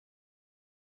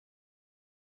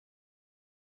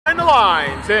the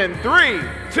lines in 3,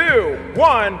 2,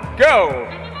 1, go.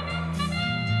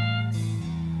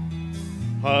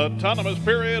 Autonomous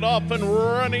period off and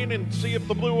running, and see if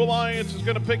the Blue Alliance is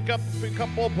going to pick up a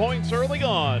couple of points early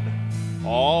on.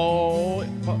 All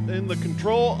in the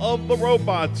control of the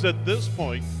robots at this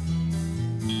point.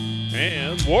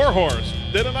 And Warhorse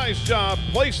did a nice job,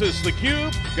 places the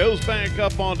cube, goes back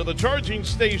up onto the charging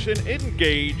station,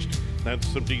 engaged. That's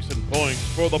some decent points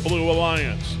for the Blue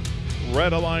Alliance.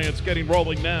 Red Alliance getting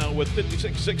rolling now with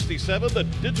 56-67. The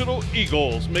Digital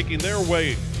Eagles making their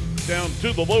way down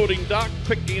to the loading dock,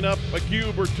 picking up a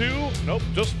cube or two. Nope,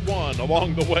 just one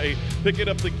along the way. Picking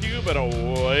up the cube and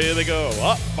away they go.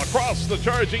 Up across the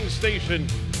charging station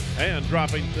and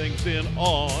dropping things in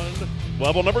on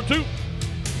level number 2.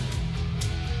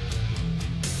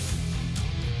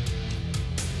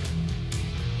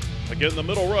 Again, the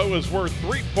middle row is worth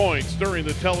 3 points during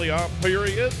the teleop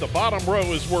period. The bottom row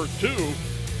is worth 2.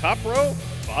 Top row,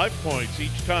 5 points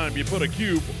each time you put a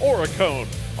cube or a cone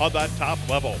on that top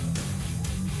level.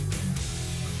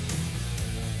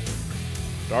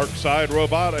 Dark Side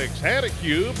Robotics had a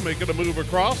cube, making a move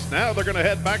across. Now they're going to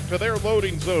head back to their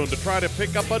loading zone to try to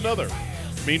pick up another.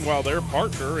 Meanwhile, their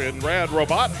partner in Rad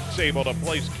Robotics able to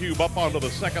place cube up onto the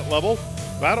second level.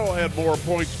 That'll add more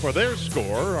points for their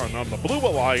score. And on the Blue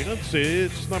Alliance,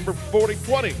 it's number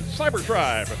 4020, Cyber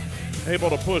Tribe, able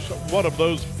to push one of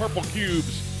those purple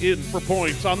cubes in for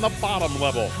points on the bottom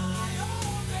level.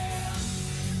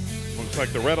 Looks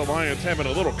like the Red Alliance having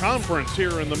a little conference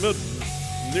here in the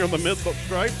near the mid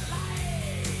stripe.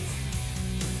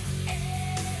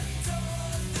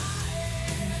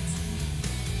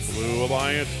 Blue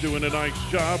Alliance doing a nice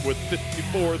job with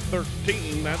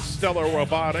 54-13. That's Stellar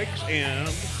Robotics and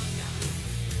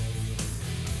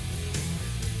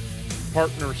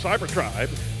partner Cyber Tribe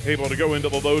able to go into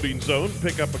the loading zone,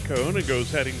 pick up a cone, and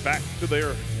goes heading back to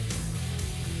there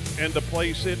and to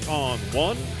place it on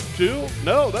 1, 2,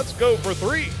 no, let's go for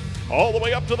 3. All the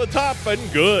way up to the top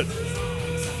and good.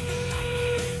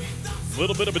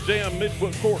 Little bit of a jam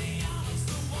mid-court.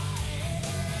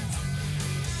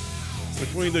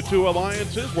 Between the two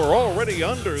alliances, we're already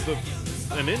under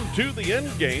and into the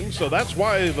end game, so that's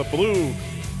why the Blue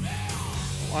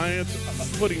Alliance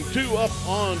putting 2 up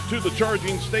onto the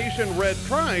charging station. Red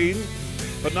trying,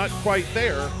 but not quite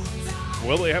there.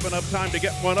 Will they have enough time to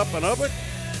get one up and of it?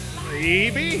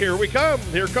 Maybe. Here we come.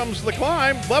 Here comes the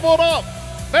climb. Leveled up.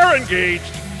 They're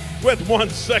engaged with 1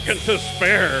 second to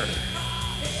spare.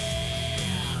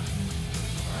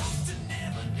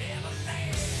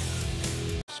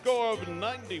 Score of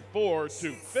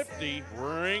 94-50,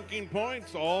 ranking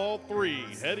points all 3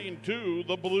 heading to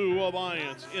the Blue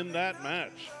Alliance in that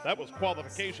match. That was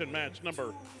qualification match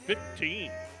number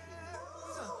 15.